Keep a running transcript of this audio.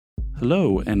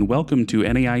Hello, and welcome to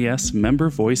NAIS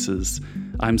Member Voices.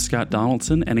 I'm Scott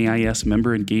Donaldson, NAIS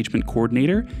Member Engagement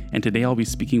Coordinator, and today I'll be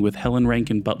speaking with Helen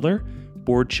Rankin Butler,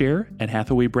 Board Chair at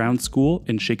Hathaway Brown School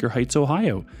in Shaker Heights,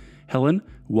 Ohio. Helen,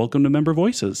 welcome to Member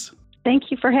Voices. Thank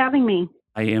you for having me.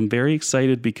 I am very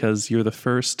excited because you're the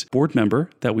first board member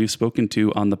that we've spoken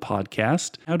to on the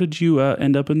podcast. How did you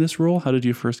end up in this role? How did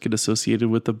you first get associated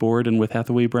with the board and with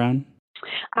Hathaway Brown?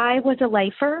 I was a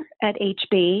lifer at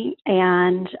HB,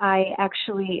 and I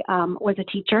actually was a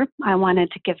teacher. I wanted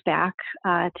to give back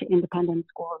to independent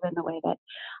schools in the way that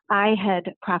I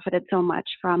had profited so much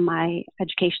from my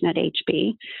education at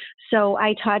HB. So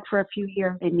I taught for a few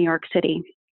years in New York City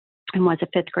and was a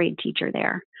fifth grade teacher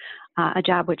there, a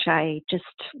job which I just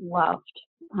loved.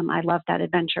 I loved that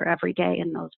adventure every day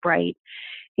and those bright,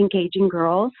 engaging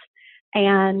girls.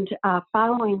 And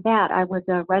following that, I was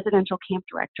a residential camp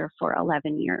director for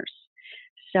 11 years.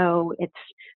 So it's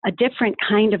a different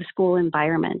kind of school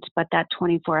environment, but that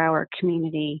 24-hour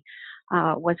community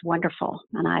was wonderful,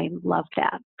 and I loved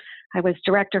that. I was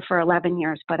director for 11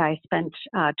 years, but I spent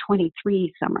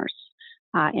 23 summers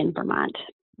in Vermont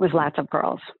with lots of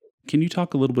girls. Can you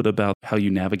talk a little bit about how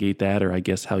you navigate that, or I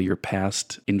guess how your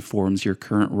past informs your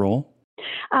current role?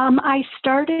 I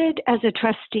started as a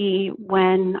trustee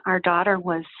when our daughter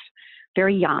was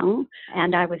very young,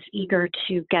 and I was eager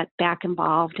to get back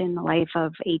involved in the life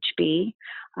of HB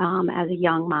as a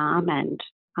young mom and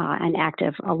an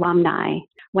active alumni.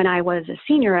 When I was a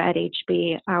senior at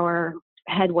HB, our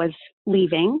head was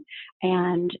leaving,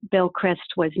 and Bill Christ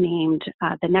was named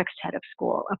the next head of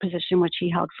school, a position which he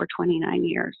held for 29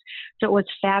 years. So it was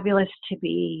fabulous to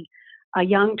be a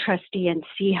young trustee and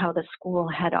see how the school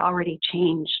had already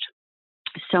changed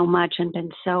so much and been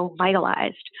so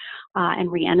vitalized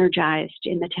and re-energized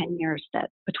in the 10 years that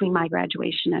between my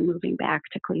graduation and moving back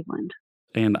to Cleveland.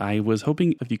 And I was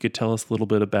hoping if you could tell us a little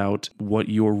bit about what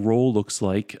your role looks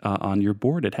like on your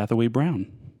board at Hathaway Brown.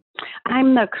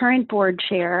 I'm the current board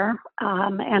chair,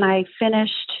 and I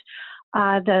finished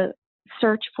the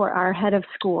search for our head of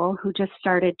school, who just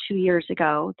started 2 years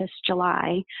ago, this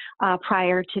July,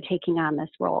 prior to taking on this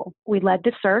role. We led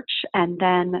the search, and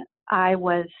then I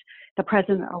was the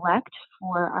president-elect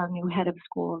for our new head of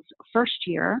school's first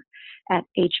year at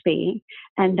HB,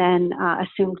 and then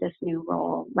assumed this new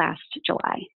role last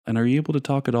July. And are you able to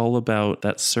talk at all about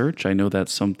that search? I know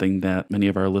that's something that many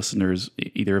of our listeners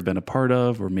either have been a part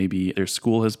of or maybe their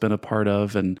school has been a part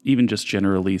of, and even just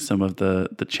generally some of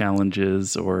the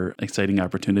challenges or exciting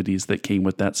opportunities that came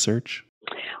with that search.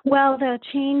 Well, the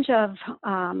change of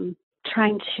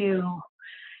trying to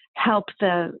help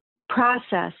the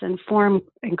process and form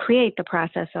and create the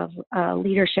process of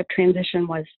leadership transition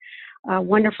was a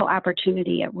wonderful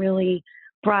opportunity. It really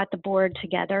brought the board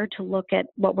together to look at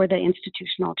what were the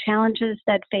institutional challenges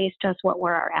that faced us, what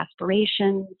were our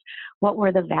aspirations, what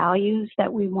were the values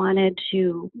that we wanted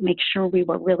to make sure we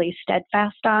were really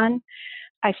steadfast on.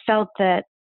 I felt that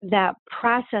that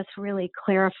process really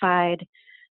clarified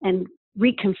and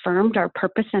reconfirmed our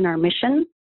purpose and our mission.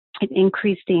 It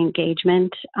increased the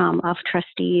engagement of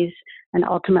trustees and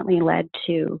ultimately led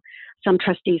to some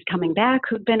trustees coming back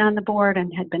who'd been on the board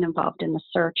and had been involved in the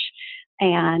search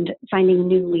and finding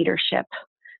new leadership.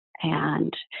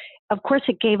 And of course,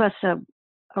 it gave us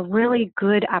a really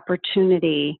good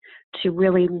opportunity to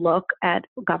really look at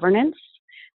governance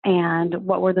and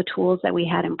what were the tools that we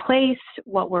had in place,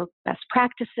 what were best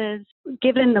practices.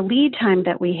 Given the lead time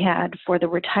that we had for the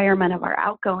retirement of our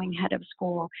outgoing head of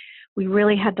school, we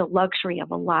really had the luxury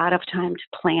of a lot of time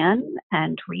to plan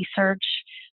and research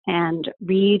and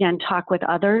read and talk with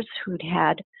others who'd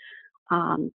had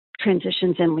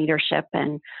transitions in leadership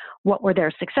and what were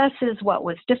their successes, what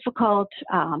was difficult,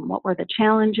 what were the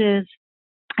challenges,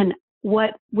 and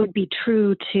what would be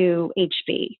true to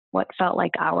HB, what felt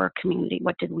like our community,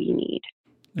 what did we need.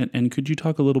 And could you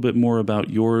talk a little bit more about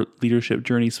your leadership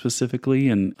journey specifically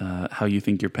and how you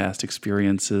think your past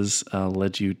experiences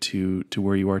led you to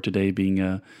where you are today,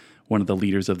 being one of the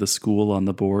leaders of the school on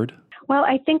the board? Well,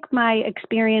 I think my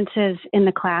experiences in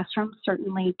the classroom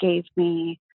certainly gave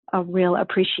me a real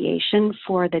appreciation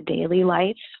for the daily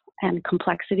life and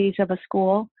complexities of a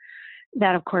school.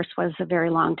 That, of course, was a very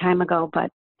long time ago, but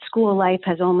school life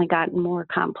has only gotten more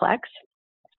complex.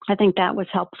 I think that was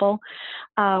helpful.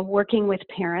 Working with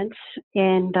parents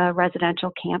in the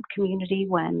residential camp community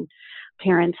when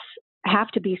parents have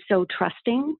to be so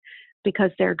trusting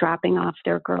because they're dropping off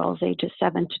their girls ages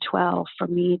 7 to 12 for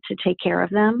me to take care of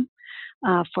them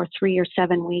for 3 or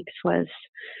 7 weeks was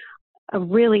a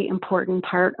really important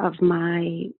part of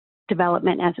my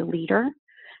development as a leader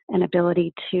and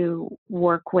ability to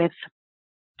work with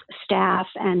staff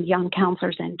and young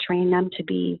counselors and train them to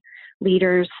be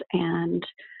leaders and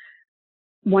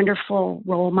wonderful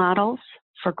role models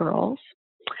for girls.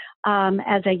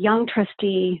 As a young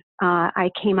trustee, I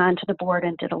came onto the board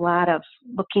and did a lot of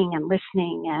looking and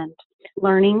listening and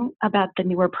learning about the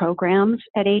newer programs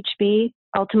at HB.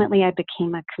 Ultimately, I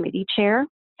became a committee chair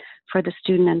for the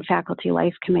Student and Faculty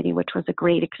Life Committee, which was a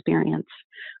great experience.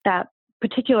 That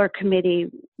particular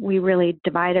committee, we really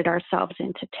divided ourselves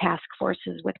into task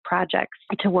forces with projects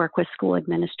to work with school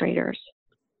administrators.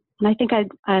 And I think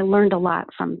I learned a lot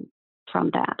from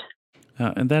that.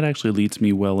 And that actually leads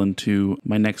me well into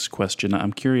my next question.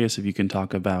 I'm curious if you can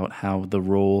talk about how the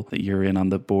role that you're in on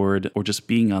the board or just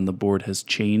being on the board has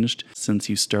changed since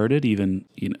you started, even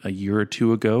a year or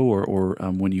two ago, or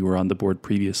when you were on the board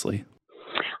previously.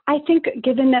 I think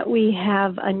given that we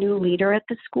have a new leader at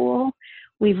the school,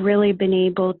 we've really been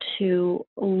able to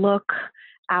look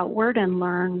outward and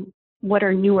learn what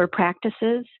are newer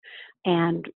practices.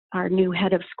 And our new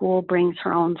head of school brings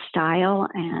her own style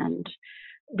and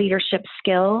leadership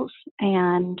skills.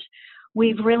 And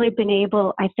we've really been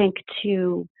able, I think,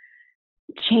 to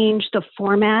change the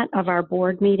format of our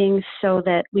board meetings so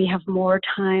that we have more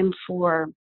time for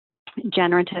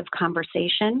generative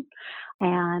conversation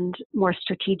and more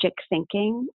strategic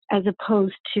thinking, as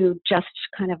opposed to just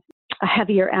kind of a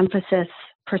heavier emphasis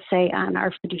per se on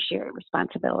our fiduciary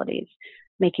responsibilities,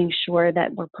 making sure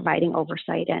that we're providing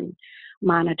oversight and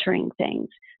monitoring things.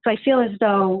 So I feel as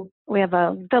though we have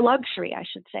the luxury, I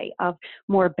should say, of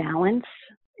more balance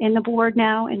in the board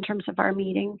now in terms of our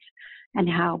meetings and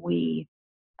how we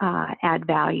add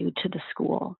value to the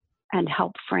school and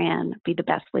help Fran be the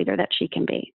best leader that she can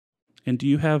be. And do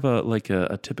you have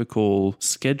a typical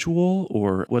schedule,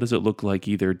 or what does it look like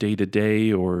either day to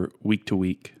day or week to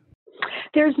week?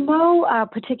 There's no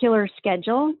particular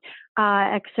schedule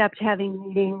except having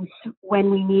meetings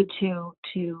when we need to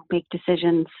make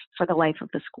decisions for the life of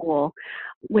the school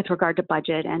with regard to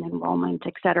budget and enrollment,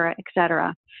 et cetera, et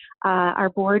cetera. Our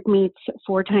board meets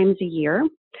 4 times a year,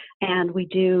 and we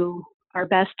do our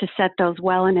best to set those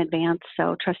well in advance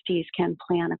so trustees can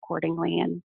plan accordingly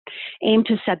and aim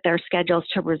to set their schedules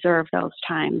to reserve those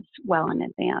times well in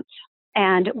advance.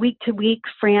 And week to week,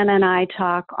 Fran and I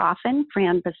talk often.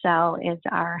 Fran Bissell is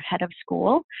our head of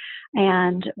school,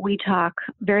 and we talk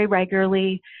very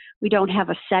regularly. We don't have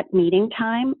a set meeting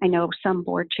time. I know some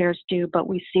board chairs do, but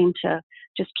we seem to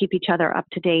just keep each other up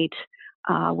to date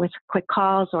with quick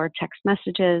calls or text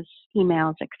messages,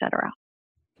 emails, etc.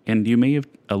 And you may have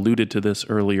alluded to this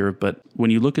earlier, but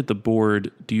when you look at the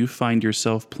board, do you find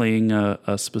yourself playing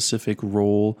a specific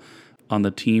role on the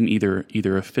team,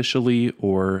 either officially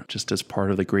or just as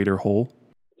part of the greater whole?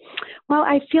 Well,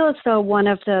 I feel as though one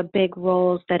of the big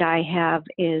roles that I have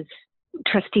is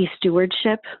trustee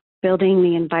stewardship, building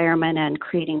the environment and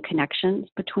creating connections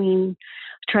between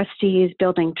trustees,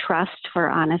 building trust for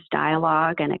honest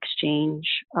dialogue and exchange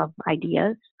of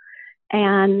ideas,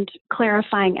 and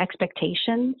clarifying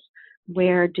expectations.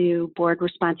 Where do board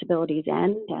responsibilities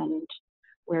end and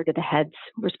where do the head's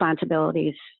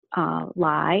responsibilities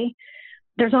lie?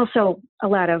 There's also a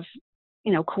lot of,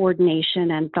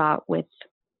 coordination and thought with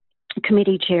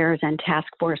committee chairs and task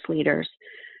force leaders,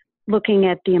 looking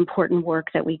at the important work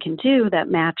that we can do that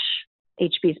match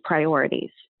HB's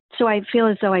priorities. So I feel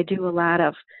as though I do a lot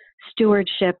of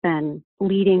stewardship and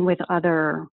leading with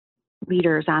other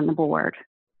leaders on the board,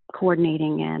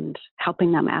 coordinating and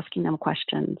helping them, asking them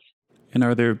questions. And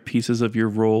are there pieces of your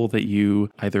role that you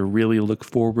either really look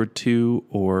forward to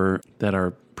or that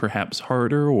are perhaps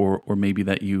harder or maybe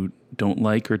that you don't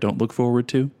like or don't look forward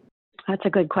to? That's a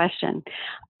good question.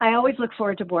 I always look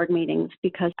forward to board meetings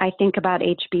because I think about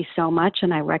HB so much,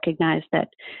 and I recognize that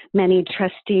many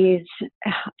trustees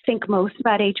think most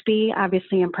about HB,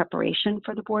 obviously in preparation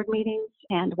for the board meetings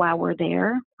and while we're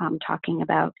there talking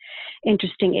about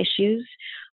interesting issues.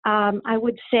 I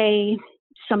would say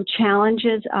some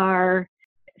challenges are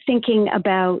thinking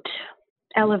about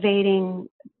elevating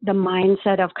the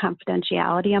mindset of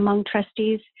confidentiality among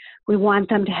trustees. We want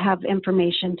them to have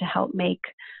information to help make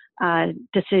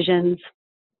decisions,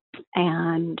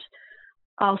 and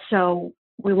also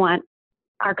we want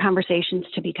our conversations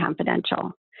to be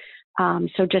confidential.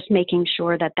 So just making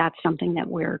sure that that's something that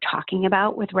we're talking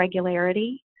about with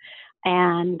regularity,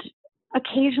 and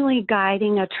occasionally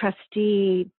guiding a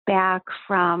trustee back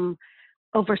from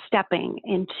overstepping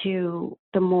into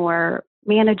the more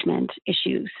management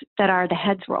issues that are the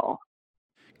head's role.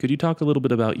 Could you talk a little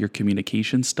bit about your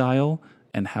communication style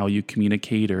and how you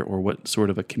communicate or what sort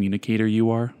of a communicator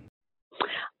you are?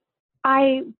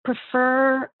 I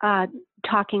prefer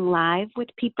talking live with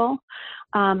people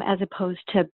as opposed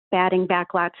to batting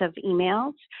back lots of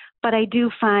emails, but I do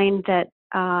find that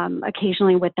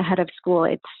occasionally with the head of school,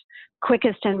 it's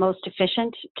quickest and most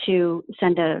efficient to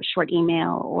send a short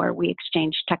email, or we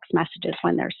exchange text messages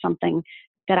when there's something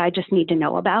that I just need to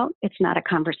know about. It's not a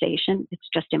conversation, it's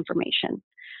just information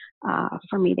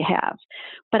for me to have.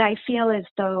 But I feel as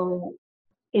though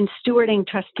in stewarding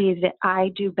trustees that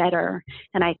I do better,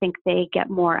 and I think they get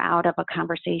more out of a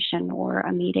conversation or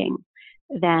a meeting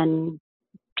than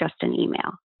just an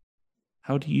email.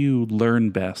 How do you learn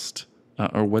best,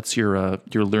 or what's your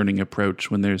learning approach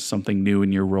when there's something new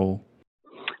in your role?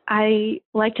 I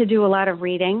like to do a lot of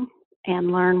reading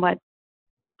and learn what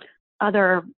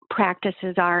other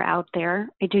practices are out there.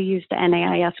 I do use the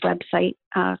NAIS website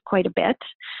quite a bit.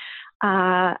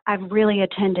 I've really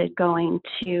attended going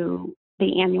to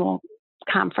the annual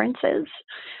conferences.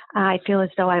 I feel as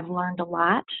though I've learned a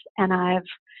lot, and I've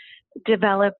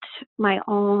developed my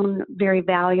own very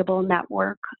valuable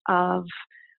network of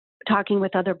talking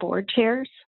with other board chairs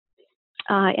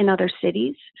in other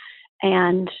cities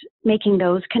and making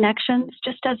those connections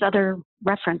just as other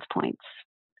reference points.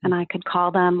 And I could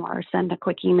call them or send a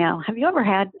quick email. Have you ever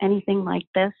had anything like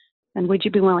this? And would you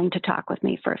be willing to talk with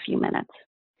me for a few minutes?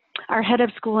 Our head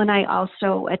of school and I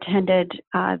also attended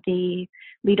the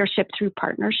Leadership Through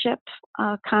Partnership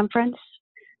conference,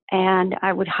 and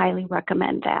I would highly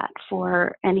recommend that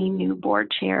for any new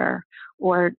board chair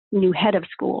or new head of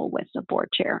school with a board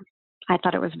chair. I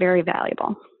thought it was very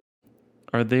valuable.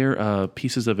 Are there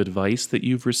pieces of advice that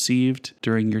you've received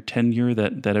during your tenure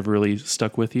that have really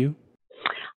stuck with you?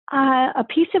 A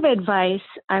piece of advice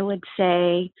I would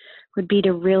say would be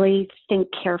to really think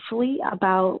carefully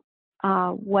about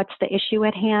what's the issue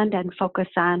at hand and focus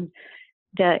on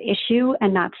the issue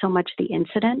and not so much the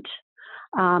incident,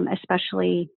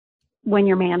 especially when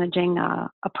you're managing a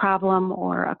problem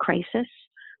or a crisis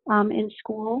in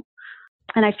school.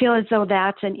 And I feel as though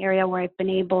that's an area where I've been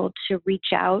able to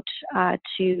reach out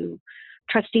to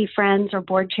trustee friends or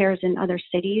board chairs in other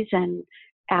cities and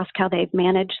ask how they've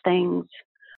managed things,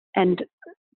 and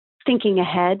thinking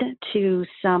ahead to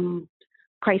some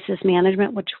crisis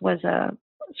management, which was a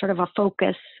sort of a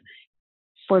focus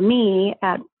for me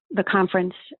at the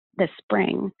conference this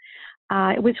spring.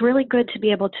 It was really good to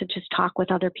be able to just talk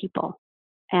with other people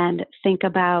and think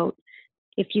about,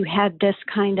 if you had this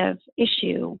kind of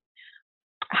issue,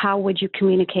 how would you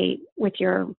communicate with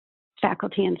your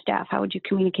faculty and staff? How would you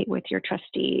communicate with your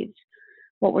trustees?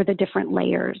 What were the different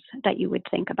layers that you would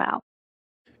think about?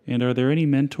 And are there any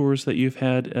mentors that you've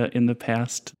had in the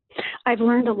past? I've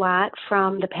learned a lot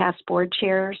from the past board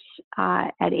chairs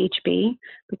at HB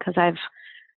because I've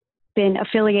been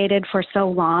affiliated for so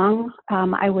long.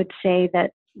 I would say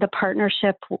that the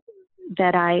partnership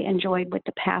that I enjoyed with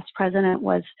the past president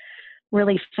was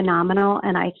really phenomenal,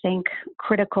 and I think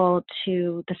critical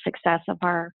to the success of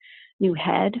our new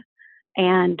head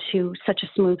and to such a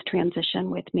smooth transition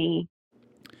with me.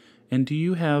 And do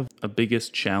you have a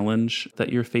biggest challenge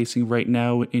that you're facing right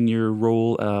now in your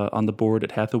role on the board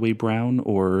at Hathaway Brown?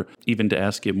 Or even to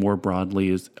ask it more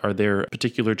broadly, are there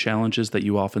particular challenges that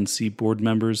you often see board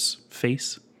members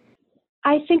face?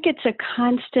 I think it's a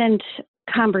constant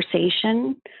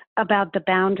conversation about the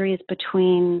boundaries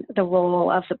between the role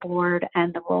of the board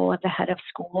and the role of the head of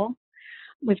school.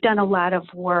 We've done a lot of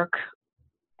work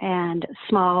and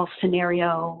small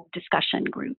scenario discussion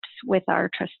groups with our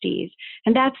trustees.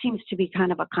 And that seems to be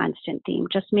kind of a constant theme,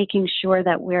 just making sure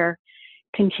that we're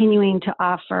continuing to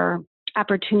offer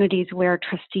opportunities where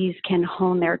trustees can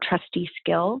hone their trustee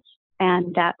skills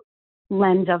and that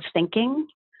lens of thinking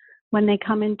when they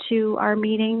come into our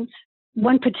meetings.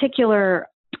 One particular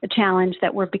challenge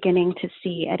that we're beginning to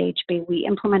see at HB, we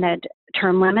implemented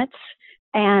term limits,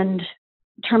 and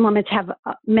term limits have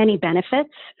many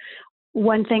benefits.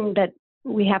 One thing that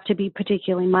we have to be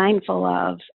particularly mindful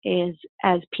of is,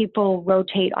 as people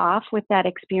rotate off with that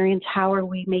experience, how are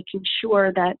we making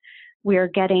sure that we're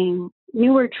getting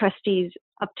newer trustees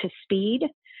up to speed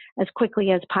as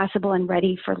quickly as possible and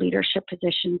ready for leadership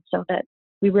positions, so that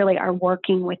we really are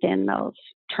working within those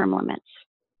term limits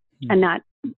and not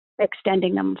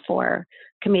extending them for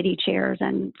committee chairs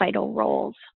and vital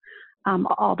roles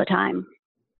all the time.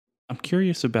 I'm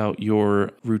curious about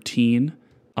your routine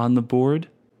on the board.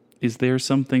 Is there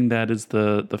something that is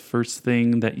the first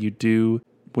thing that you do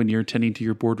when you're attending to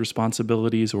your board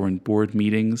responsibilities or in board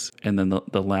meetings, and then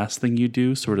the last thing you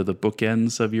do, sort of the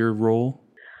bookends of your role?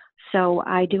 So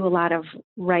I do a lot of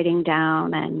writing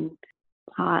down and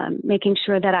making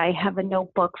sure that I have a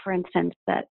notebook, for instance,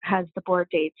 that has the board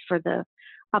dates for the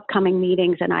upcoming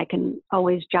meetings, and I can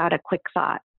always jot a quick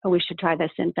thought. Oh, we should try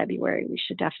this in February. We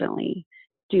should definitely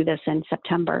do this in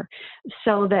September,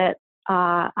 so that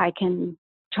I can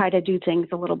try to do things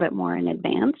a little bit more in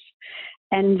advance.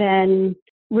 And then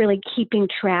really keeping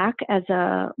track as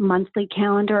a monthly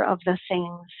calendar of the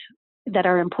things that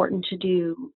are important to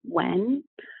do when,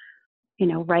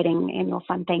 writing annual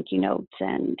fund thank you notes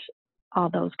and all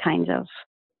those kinds of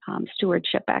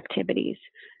stewardship activities,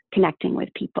 connecting with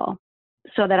people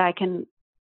so that I can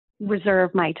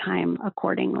reserve my time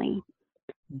accordingly.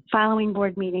 Following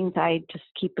board meetings, I just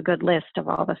keep a good list of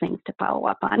all the things to follow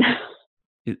up on.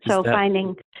 So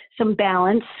finding some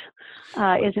balance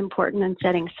is important, and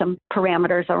setting some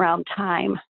parameters around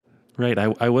time. Right.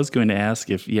 I was going to ask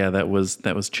if, that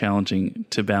was challenging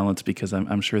to balance, because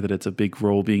I'm sure that it's a big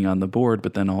role being on the board,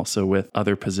 but then also with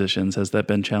other positions. Has that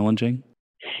been challenging?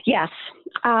 Yes.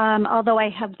 Although I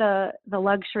have the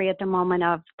luxury at the moment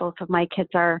of both of my kids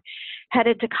are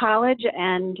headed to college,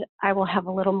 and I will have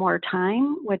a little more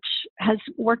time, which has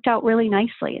worked out really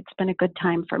nicely. It's been a good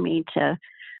time for me to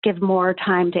give more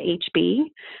time to HB.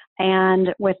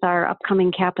 And with our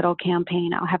upcoming capital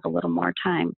campaign, I'll have a little more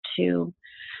time to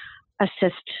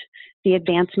assist the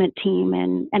advancement team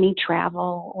in any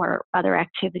travel or other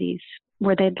activities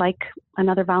where they'd like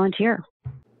another volunteer.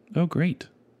 Oh, great.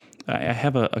 I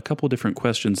have a couple different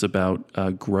questions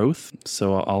about growth,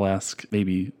 so I'll ask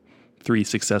maybe 3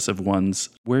 successive ones.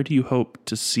 Where do you hope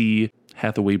to see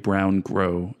Hathaway Brown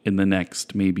grow in the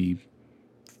next maybe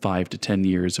 5 to 10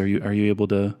 years? Are you able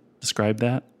to describe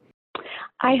that?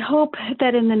 I hope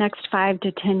that in the next 5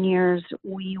 to 10 years,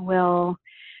 we will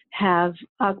have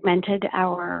augmented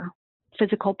our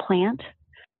physical plant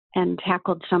and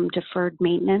tackled some deferred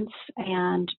maintenance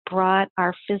and brought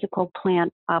our physical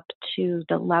plant up to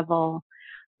the level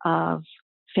of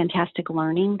fantastic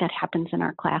learning that happens in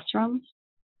our classrooms,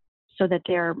 so that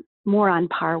they're more on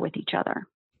par with each other.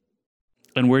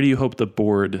 And where do you hope the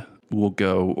board will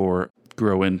go or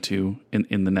grow into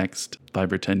in the next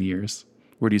 5 or 10 years?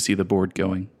 Where do you see the board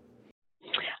going?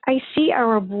 I see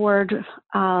our board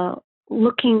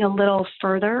looking a little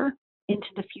further into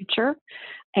the future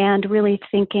and really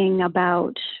thinking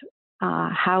about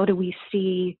how do we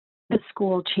see the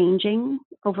school changing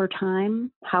over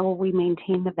time? How will we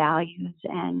maintain the values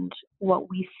and what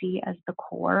we see as the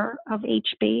core of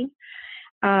HB?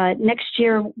 Next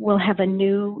year, we'll have a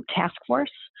new task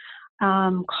force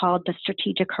called the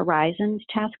Strategic Horizons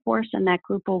Task Force, and that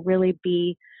group will really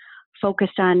be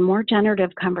focused on more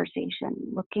generative conversation,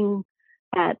 looking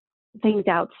at things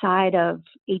outside of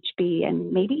HB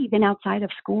and maybe even outside of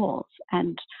schools,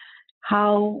 and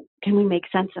how can we make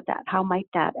sense of that? How might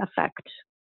that affect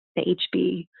the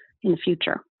HB in the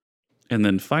future? And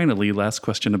then finally, last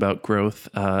question about growth.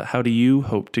 How do you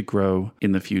hope to grow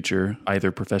in the future,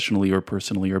 either professionally or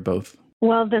personally or both?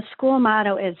 Well, the school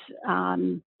motto is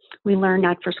we learn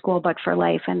not for school, but for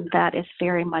life. And that is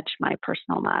very much my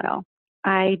personal motto.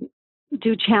 I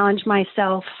do challenge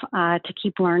myself to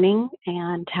keep learning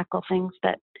and tackle things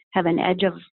that have an edge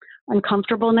of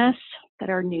uncomfortableness, that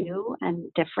are new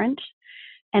and different.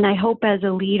 And I hope as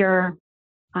a leader,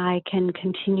 I can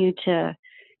continue to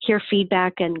hear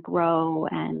feedback and grow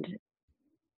and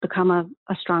become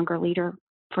a stronger leader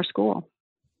for school.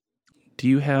 Do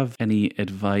you have any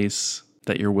advice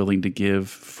that you're willing to give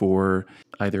for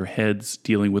either heads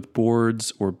dealing with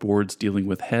boards or boards dealing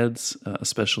with heads,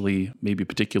 especially maybe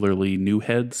particularly new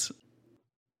heads?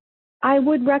 I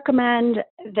would recommend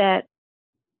that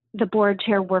the board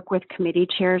chair work with committee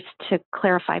chairs to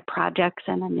clarify projects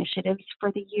and initiatives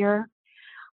for the year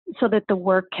so that the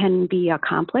work can be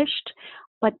accomplished,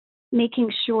 but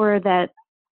making sure that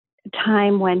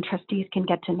time when trustees can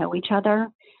get to know each other,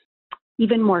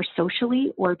 even more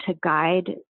socially, or to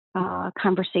guide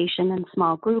conversation in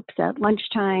small groups at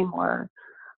lunchtime, or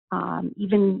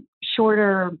even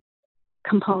shorter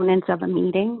components of a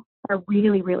meeting, are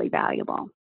really, really valuable,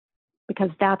 because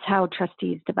that's how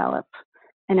trustees develop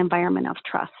an environment of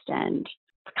trust and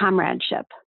comradeship.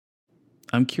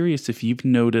 I'm curious if you've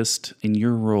noticed in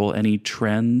your role any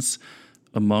trends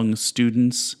among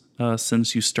students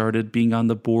since you started being on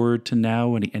the board to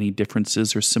now, any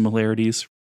differences or similarities?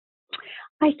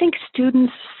 I think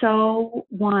students so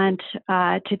want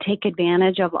to take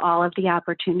advantage of all of the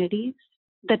opportunities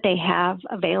that they have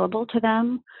available to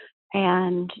them.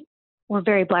 And we're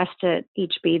very blessed at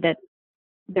HB that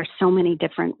there's so many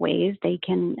different ways they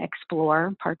can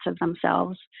explore parts of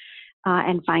themselves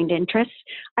and find interests.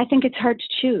 I think it's hard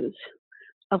to choose.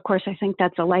 Of course, I think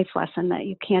that's a life lesson, that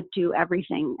you can't do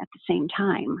everything at the same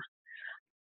time.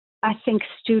 I think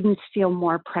students feel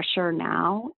more pressure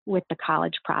now with the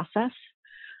college process,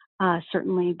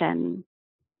 certainly than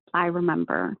I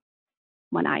remember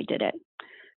when I did it.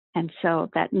 And so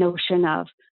that notion of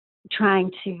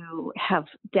trying to have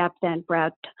depth and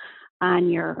breadth on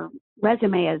your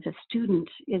resume as a student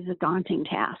is a daunting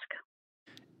task.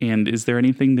 And is there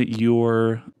anything that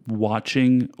you're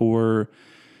watching or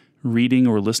reading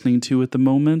or listening to at the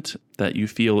moment that you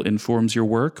feel informs your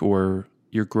work or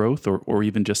your growth or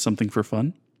even just something for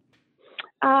fun?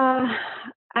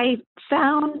 I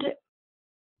found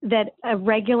that a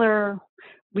regular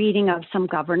reading of some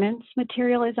governance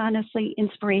material is honestly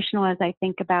inspirational as I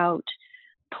think about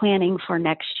planning for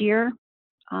next year.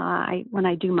 When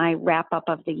I do my wrap up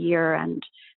of the year and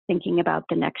thinking about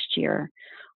the next year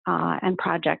and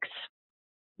projects,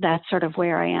 that's sort of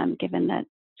where I am, given that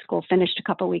school finished a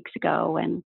couple weeks ago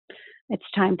and it's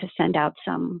time to send out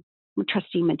some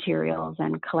trustee materials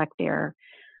and collect their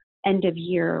end of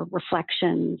year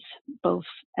reflections, both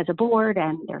as a board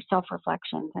and their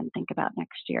self-reflections, and think about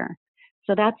next year.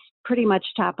 So that's pretty much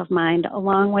top of mind,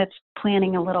 along with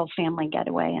planning a little family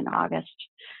getaway in August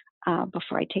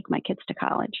before I take my kids to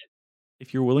college.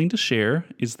 If you're willing to share,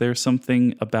 is there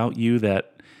something about you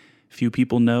that few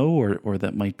people know or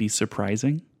that might be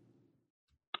surprising?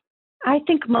 I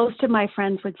think most of my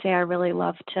friends would say I really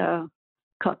love to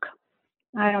cook.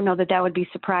 I don't know that would be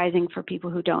surprising for people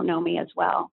who don't know me as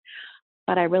well,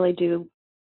 but I really do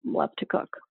love to cook,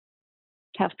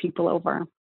 have people over,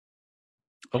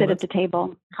 sit at the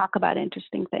table, talk about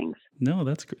interesting things. No,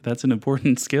 that's an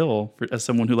important skill as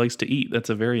someone who likes to eat. That's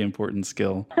a very important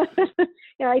skill.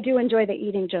 Yeah, I do enjoy the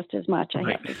eating just as much,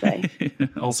 I have to say.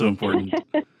 Also important.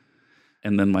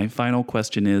 And then my final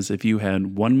question is, if you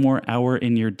had one more hour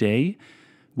in your day,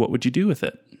 what would you do with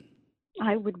it?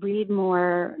 I would read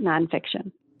more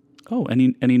nonfiction. Oh,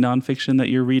 any nonfiction that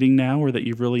you're reading now or that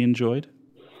you've really enjoyed?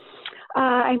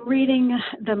 I'm reading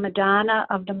The Madonna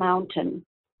of the Mountain,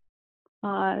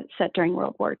 set during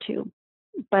World War II.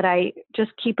 But I just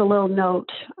keep a little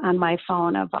note on my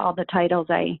phone of all the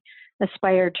titles I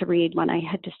aspire to read when I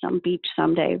head to some beach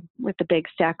someday with a big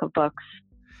stack of books.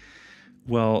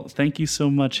 Well, thank you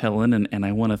so much, Helen, and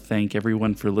I want to thank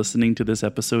everyone for listening to this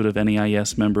episode of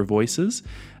NAIS Member Voices.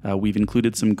 We've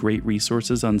included some great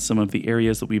resources on some of the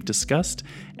areas that we've discussed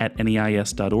at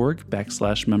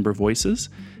nais.org/member voices,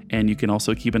 and you can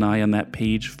also keep an eye on that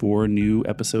page for new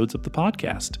episodes of the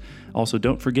podcast. Also,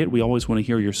 don't forget, we always want to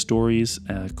hear your stories,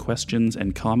 questions,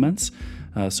 and comments,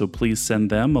 so please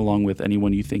send them along with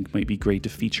anyone you think might be great to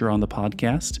feature on the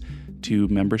podcast to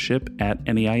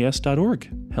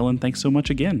membership@nais.org. Helen, thanks so much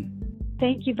again.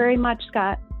 Thank you very much,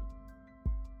 Scott.